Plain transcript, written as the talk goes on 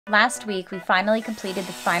Last week, we finally completed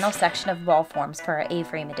the final section of wall forms for our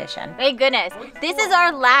A-frame edition. Thank goodness. This is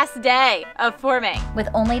our last day of forming. With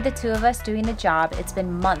only the two of us doing the job, it's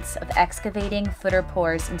been months of excavating, footer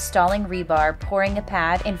pours, installing rebar, pouring a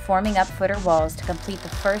pad, and forming up footer walls to complete the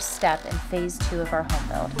first step in phase 2 of our home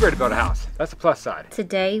build. We're ready to build a house. That's the plus side.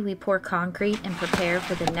 Today, we pour concrete and prepare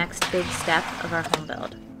for the next big step of our home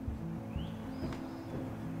build.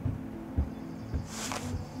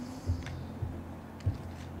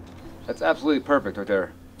 That's absolutely perfect right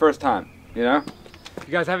there. First time, you know? If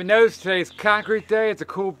you guys haven't noticed, today's concrete day. It's a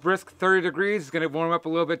cool, brisk 30 degrees. It's gonna warm up a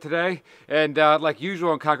little bit today. And like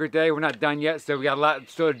usual on concrete day, we're not done yet, so we got a lot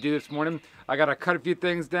still to do this morning. I gotta cut a few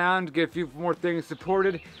things down to get a few more things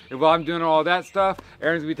supported. And while I'm doing all that stuff,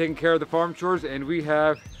 Erin's gonna be taking care of the farm chores, and we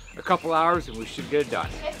have a couple hours and we should get it done.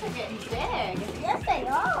 Chips are getting big. Yes, they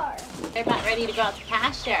are. They're about ready to go out to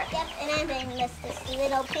pasture. Yep, and I think this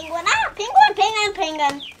little penguin. Ah,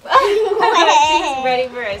 penguin. She's ready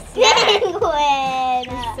for a snack. Penguin.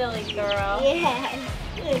 Silly girl. Yes.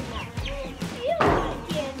 Good enough. You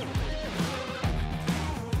like it.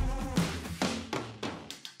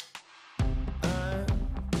 I'm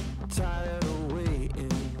tired of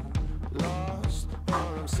waiting, lost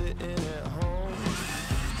while I'm sitting at home.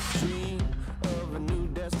 Dream of a new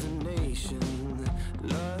destination,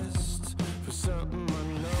 lust for something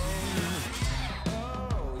unknown.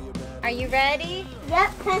 Oh, you better. Are you ready?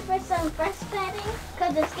 Yep, time for some fresh bedding,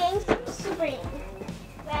 because it's getting some spring.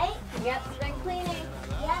 Right? Yep, spring cleaning.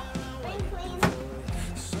 Yep, spring clean.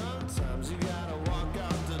 Sometimes you gotta walk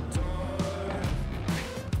out the door.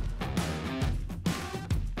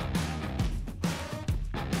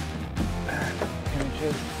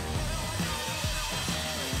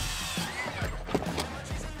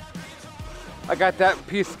 I got that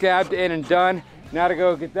piece scabbed in and done. Now to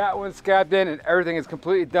go get that one scabbed in and everything is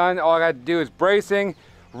completely done. All I got to do is bracing,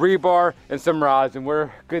 rebar, and some rods, and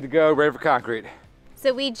we're good to go, ready for concrete.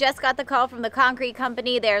 So we just got the call from the concrete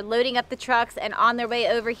company. They're loading up the trucks and on their way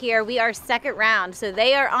over here. We are second round, so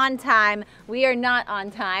they are on time. We are not on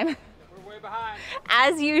time. We're way behind.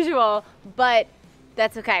 As usual, but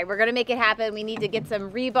that's okay. We're gonna make it happen. We need to get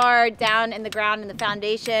some rebar down in the ground in the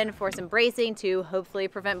foundation for some bracing to hopefully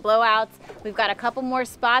prevent blowouts. We've got a couple more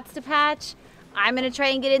spots to patch. I'm gonna try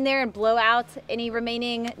and get in there and blow out any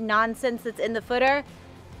remaining nonsense that's in the footer.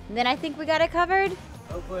 And then I think we got it covered.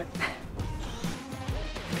 Hopefully.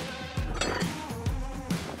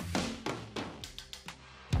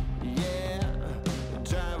 Yeah,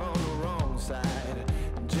 drive on the wrong side.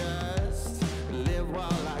 Just live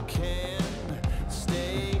while I can.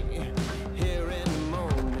 Stay here in the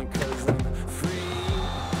moment, 'cause I'm free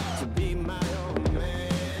to be my own man.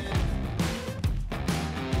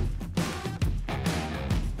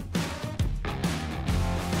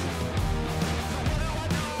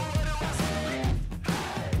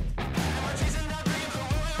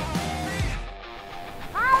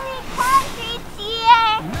 Mommy, concrete's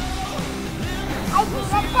here. I see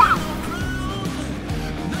the back.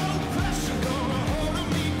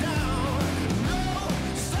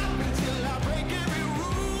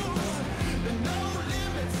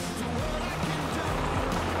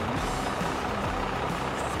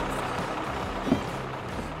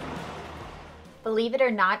 Believe it or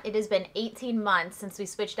not, it has been 18 months since we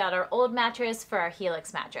switched out our old mattress for our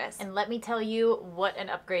Helix mattress. And let me tell you what an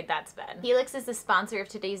upgrade that's been. Helix is the sponsor of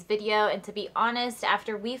today's video, and to be honest,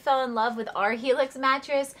 after we fell in love with our Helix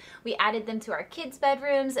mattress, we added them to our kids'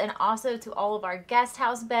 bedrooms and also to all of our guest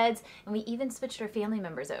house beds, and we even switched our family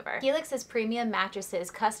members over. Helix has premium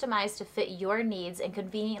mattresses customized to fit your needs and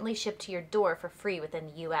conveniently shipped to your door for free within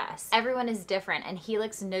the US. Everyone is different, and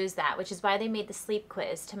Helix knows that, which is why they made the sleep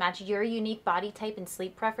quiz to match your unique body type and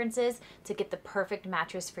sleep preferences to get the perfect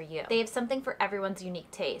mattress for you. They have something for everyone's unique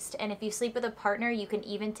taste, and if you sleep with a partner, you can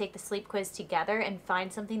even take the sleep quiz together and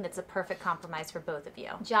find something that's a perfect compromise for both of you.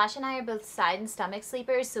 Josh and I are both side and stomach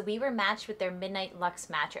sleepers, so we were matched with their Midnight Luxe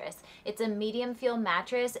mattress. It's a medium feel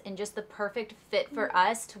mattress and just the perfect fit for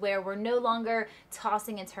us, to where we're no longer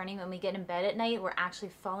tossing and turning when we get in bed at night. We're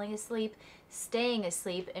actually falling asleep, staying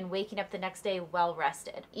asleep, and waking up the next day well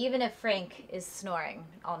rested, even if Frank is snoring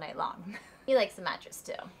all night long. He likes the mattress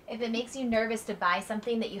too. If it makes you nervous to buy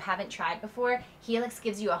something that you haven't tried before, Helix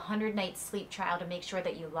gives you a 100-night sleep trial to make sure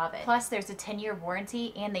that you love it. Plus, there's a 10-year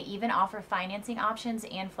warranty, and they even offer financing options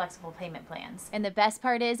and flexible payment plans. And the best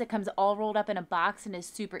part is, it comes all rolled up in a box and is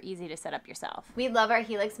super easy to set up yourself. We love our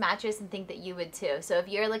Helix mattress and think that you would too. So if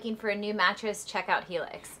you're looking for a new mattress, check out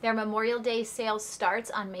Helix. Their Memorial Day sale starts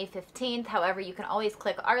on May 15th. However, you can always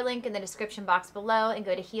click our link in the description box below and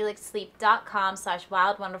go to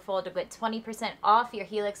helixsleep.com/wildwonderful to get 20% 20% off your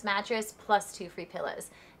Helix mattress plus 2 free pillows.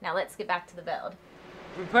 Now let's get back to the build.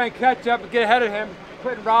 We're playing catch up and get ahead of him,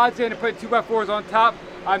 putting rods in and putting 2x4s on top.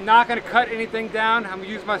 I'm not gonna cut anything down. I'm gonna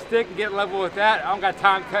use my stick and get level with that. I don't got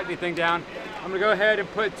time to cut anything down. I'm gonna go ahead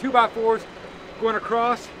and put 2x4s going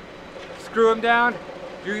across, screw them down,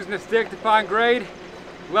 using the stick to find grade,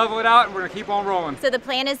 level it out, and we're gonna keep on rolling. So the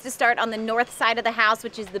plan is to start on the north side of the house,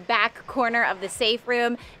 which is the back corner of the safe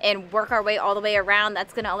room, and work our way all the way around.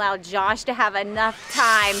 That's gonna allow Josh to have enough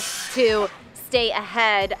time to stay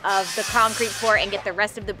ahead of the concrete pour and get the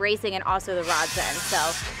rest of the bracing and also the rods in. So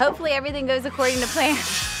hopefully everything goes according to plan.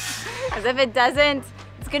 Because if it doesn't,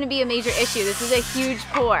 it's gonna be a major issue. This is a huge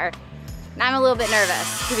pour. And I'm a little bit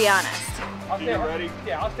nervous, to be honest. You ready?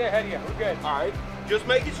 Yeah, I'll stay ahead of you. We're good. All right, just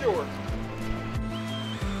making sure.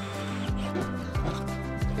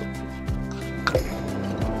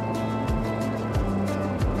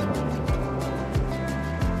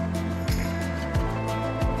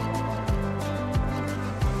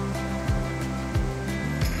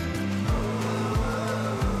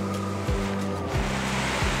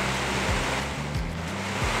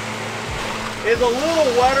 It's a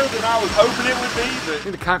little wetter than I was hoping it would be, I but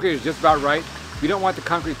think the concrete is just about right. We don't want the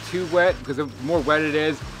concrete too wet because the more wet it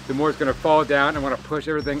is, the more it's going to fall down and want to push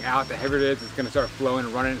everything out. The heavier it is, it's going to start flowing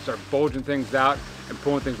and running and start bulging things out and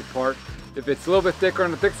pulling things apart. If it's a little bit thicker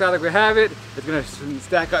on the thick side like we have it, it's going to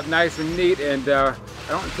stack up nice and neat, and I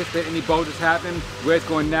don't anticipate any bulges happening. The way it's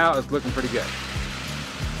going now is looking pretty good.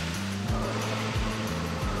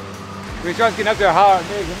 When he starts getting up there, holler at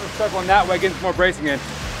me. I'm going to start going that way, getting some more bracing in.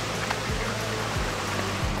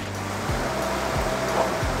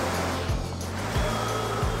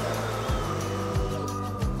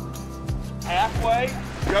 halfway,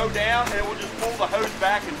 go down, and we'll just pull the hose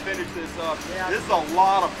back and finish this up. Yeah. This is a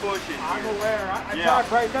lot of pushing here. I'm aware. I tried to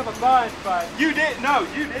break up a bunch, but... You did, no,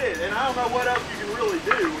 you did, and I don't know what else you can really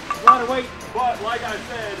do. A lot of weight. But like I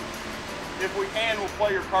said, if we can, we'll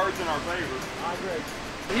play your cards in our favor. I agree.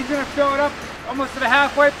 He's going to fill it up almost to the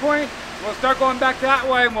halfway point. We'll start going back that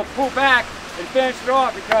way, and we'll pull back and finish it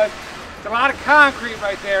off because it's a lot of concrete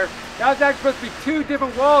right there. That was actually supposed to be 2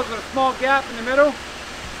 different walls with a small gap in the middle.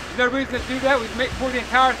 There's no reason to do that. We pour the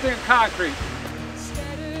entire thing in concrete.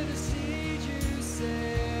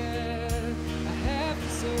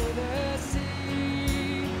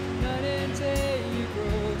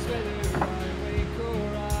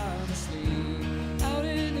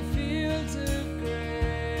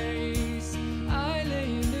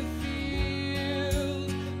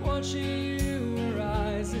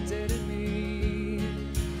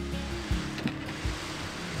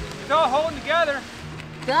 It's all holding together.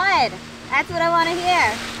 Good. That's what I want to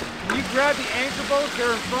hear. Can you grab the anchor bolts that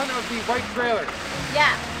are in front of the white trailer?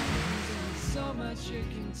 Yeah.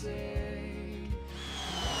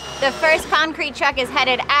 The first concrete truck is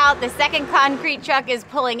headed out. The second concrete truck is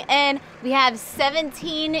pulling in. We have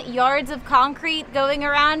 17 yards of concrete going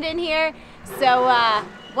around in here. So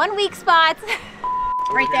 1 weak spot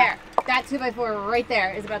right there. That 2x4 right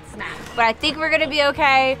there is about to snap. But I think we're gonna be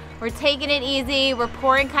okay. We're taking it easy. We're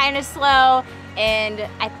pouring kind of slow. And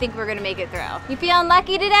I think we're gonna make it through. You feeling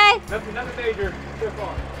lucky today? Nothing major so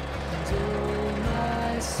far.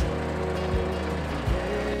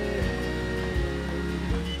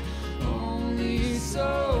 Only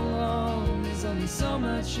so long, there's only so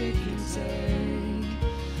much it can take,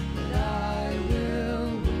 but I will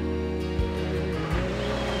wait.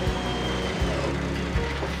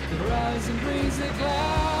 The horizon brings the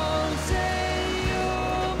clouds, and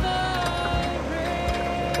you're my rain.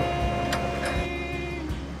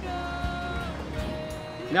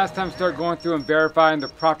 Now it's time to start going through and verifying the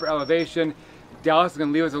proper elevation. Dallas is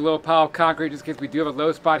going to leave us a little pile of concrete just in case we do have a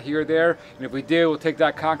low spot here or there. And if we do, we'll take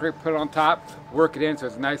that concrete, put it on top, work it in so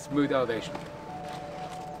it's a nice smooth elevation.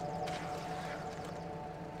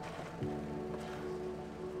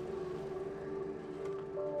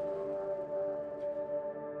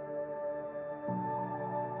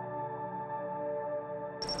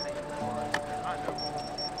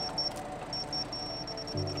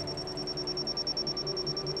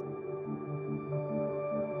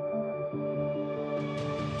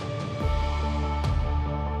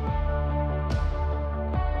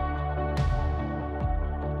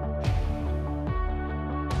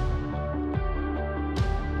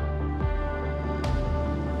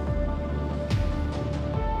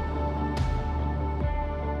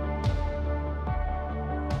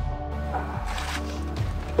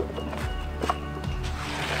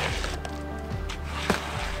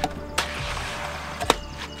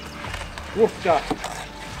 Woof shot.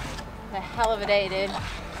 A hell of a day, dude.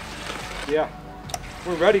 Yeah.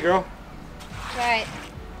 We're ready, girl. All right.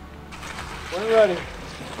 We're ready.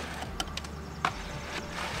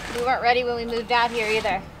 We weren't ready when we moved out here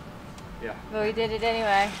either, Yeah. but we did it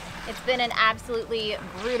anyway. It's been an absolutely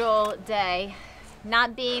brutal day.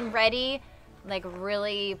 Not being ready, like,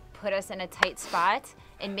 really put us in a tight spot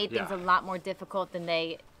and made things Yeah. a lot more difficult than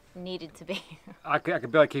they needed to be. I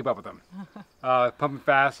could barely keep up with them. Pumping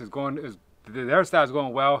fast their side was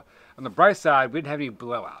going well. On the bright side, we didn't have any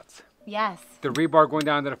blowouts. Yes. The rebar going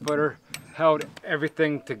down to the footer held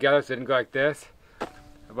everything together so it didn't go like this.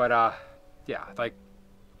 But yeah, like,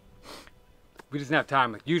 we just didn't have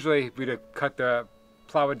time. Like, usually we'd have cut the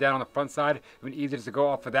plywood down on the front side. It would be easier just to go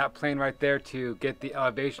off of that plane right there to get the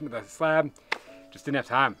elevation of the slab. Just didn't have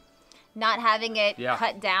time. Not having it Yeah.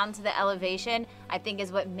 cut down to the elevation, I think,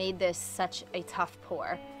 is what made this such a tough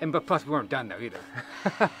pour. But plus we weren't done though either.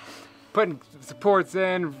 Putting supports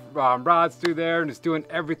in, rods through there, and just doing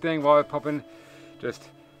everything while we're pumping. Just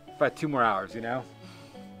about 2 more hours, you know?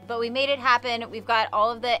 But we made it happen. We've got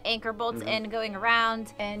all of the anchor bolts Mm-hmm. in going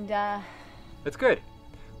around, and That's good.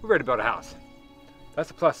 We're ready to build a house. That's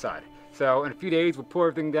the plus side. So in a few days, we'll pour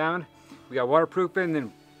everything down. We got waterproofing, and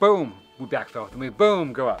then boom, we backfill. And we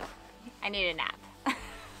boom, go up. I need a nap.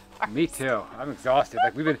 Me too. I'm exhausted.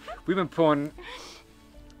 Like we've been pulling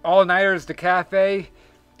all-nighters to cafe,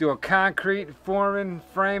 doing concrete, forming,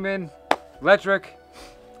 framing, electric.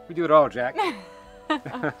 We do it all, Jack.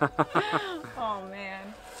 Oh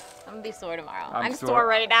man, I'm gonna be sore tomorrow. I'm sore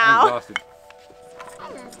right I'm now. exhausted.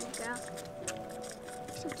 I love you, girl.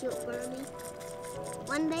 So cute for me.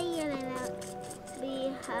 One day you're gonna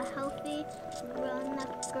be a healthy,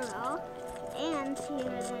 grown-up girl, and you're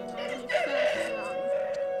gonna be so strong.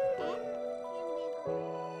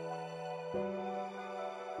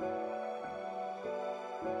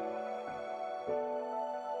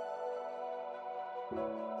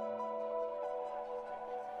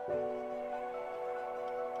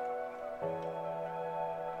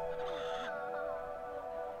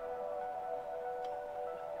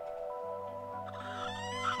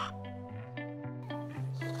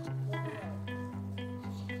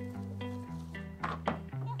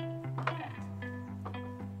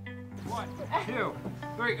 One, 2,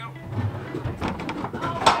 3, go.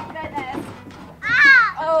 Oh my goodness.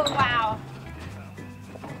 Ah! Oh wow.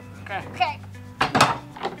 Okay. Okay.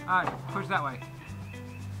 All right, push that way.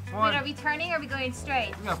 Wait, One. are we turning or are we going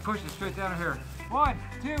straight? We gotta push it straight down here. 1,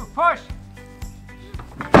 2, push.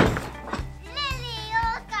 Lily, you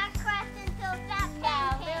got crushed into that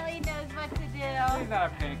Now pancake. Lily knows what to He's do. not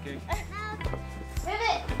a pancake.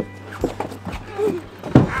 Pivot.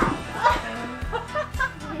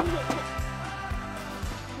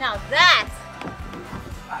 Now that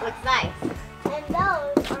looks nice. And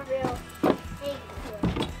those are real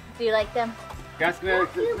pancakes. Do you like them? Guys, come here.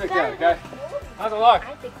 You Look better at it, guys. move. How's it look?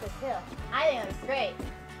 I think so too. I think it looks great.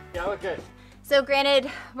 Yeah, look good. So granted,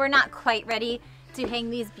 we're not quite ready to hang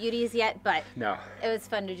these beauties yet, but No. it was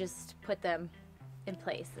fun to just put them in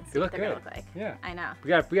place and see They what look they're gonna good. look like. Yeah. I know. We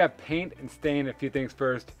got paint and stain a few things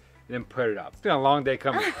first, and then put it up. It's been a long day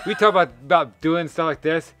coming. We talked about doing stuff like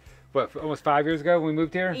this, what, almost 5 years ago when we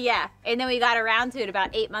moved here? Yeah, and then we got around to it about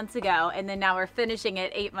 8 months ago, and then now we're finishing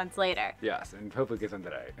it 8 months later. Yes, and hopefully get some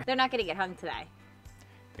today. They're not gonna get hung today.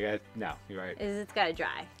 Yeah, no, you're right. It's gotta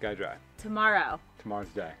dry. Gotta dry. Tomorrow. Tomorrow's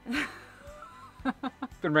the day.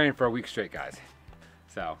 It's been raining for a week straight, guys.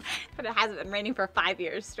 So, But it hasn't been raining for 5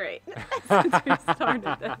 years straight since we started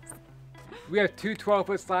this. we have 2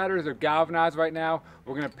 12-foot sliders. They're galvanized right now.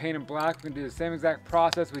 We're gonna paint them black. We're gonna do the same exact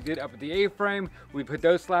process we did up at the A-frame. We put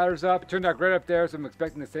those sliders up. It turned out great up there, so I'm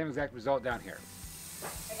expecting the same exact result down here.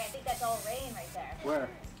 Okay, I think that's all rain right there. Where?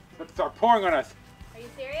 Let's start pouring on us. Are you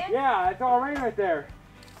serious? Yeah, it's all rain right there.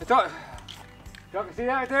 It's all. Y'all can see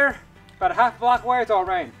that right there? About a half block away, it's all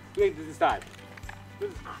rain. We need to decide.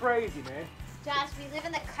 This is crazy, man. Josh, we live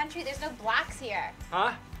in the country. There's no blocks here.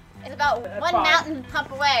 Huh? It's about That's one fine. mountain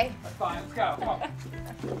hump away. That's fine. Let's go. Come on.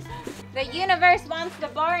 The universe wants the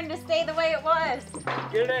barn to stay the way it was.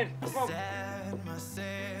 Get it in. Come on. Set my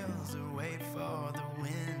sails and wait for the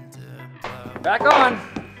wind to blow. Back on.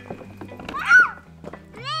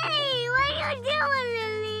 Lily, what are you doing,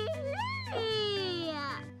 Lily?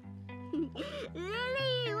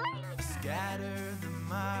 Lily, what are you Scatter the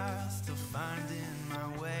miles, still finding my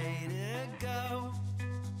way to go.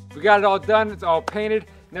 We got it all done. It's all painted.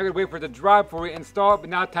 Now we're gonna wait for it to dry before we install it. But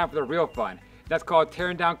now time for the real fun. That's called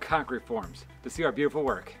tearing down concrete forms to see our beautiful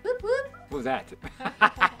work. Whoop, whoop. What was that?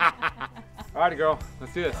 Alrighty, girl.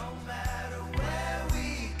 Let's do this. No matter where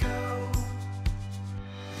we go,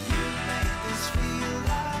 you make this feel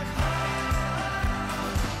like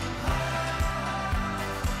home.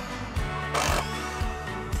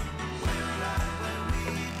 We're right where we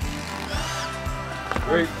belong.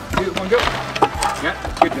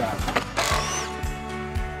 job.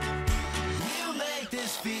 You make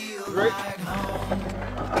this feel Great. like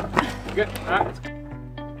home. Good. All right.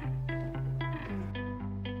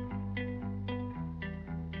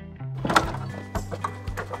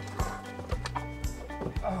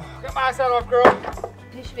 Oh, get my side off, girl.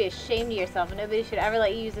 You should be ashamed of yourself. Nobody should ever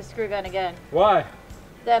let you use a screw gun again. Why?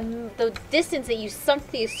 The distance that you sunk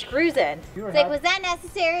these screws in. You know It's what like, was that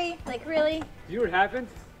necessary? Like, really? You know what happened?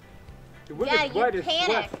 The wood Yeah, gets you wet as panic.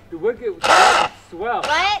 swell. The wood gets wet as swell.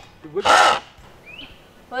 What? The wood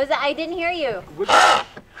What was that? I didn't hear you. wood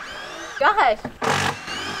Gosh.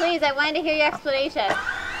 Please, I wanted to hear your explanation.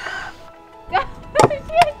 Gosh, you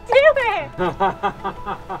do it.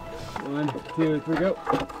 1, 2, 3, go.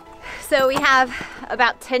 So we have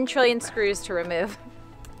about 10 trillion screws to remove.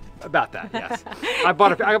 About that, yes. I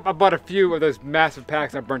bought a few of those massive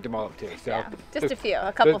packs. I burnt them all up too. So Yeah, just there's- a few,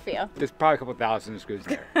 a couple there's- few. There's probably a couple thousand screws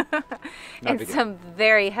there. Not And big deal. some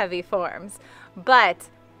very heavy forms. But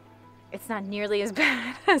it's not nearly as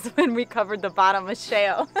bad as when we covered the bottom with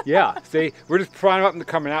shale. Yeah, see, we're just prying them up and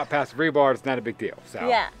coming out past the rebar. It's not a big deal. So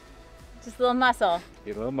Yeah, just a little muscle.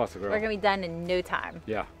 get a little muscle, girl. We're gonna be done in no time.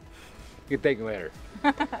 Yeah, you can thank me later.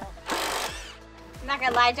 I'm not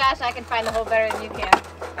gonna lie, Josh, I can find the hole better than you can.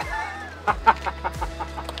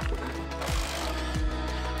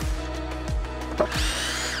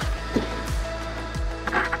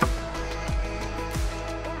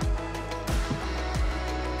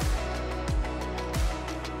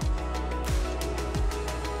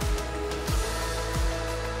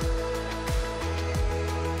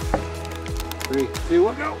 Three, two,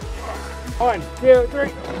 one, go. 1, 2, 3.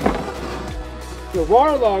 The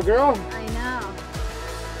water log, girl. I know.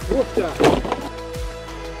 Whoopta.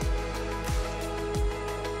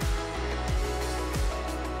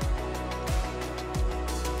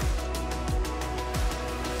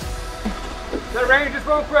 That rain just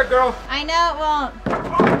won't quit, girl. I know it won't.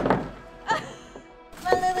 Come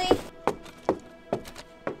on, Lily.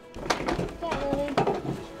 Yeah, Lily.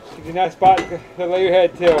 Give you a nice spot to lay your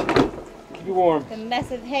head too. Keep you warm. The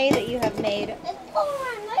mess of hay that you have made. It's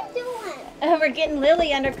pouring. What are you doing? Oh, we're getting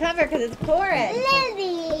Lily under cover because it's pouring.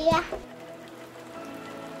 Lily.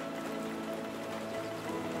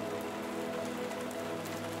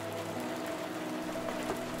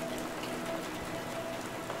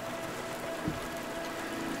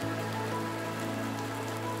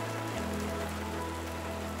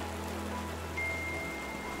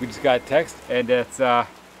 We just got a text, and it's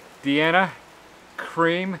Deanna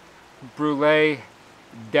cream brulee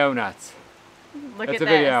donuts. Look That's at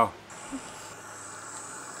a video.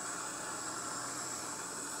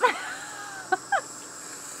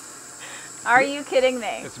 Are you kidding me?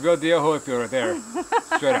 It's a real deal Holyfield right there.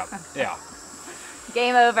 Straight up. Yeah.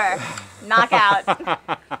 Game over. Knockout.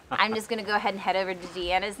 I'm just gonna go ahead and head over to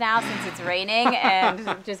Deanna's now since it's raining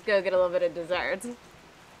and just go get a little bit of dessert.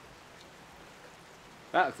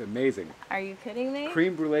 That looks amazing. Are you kidding me?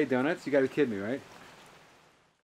 Cream brulee donuts? You gotta kid me, right?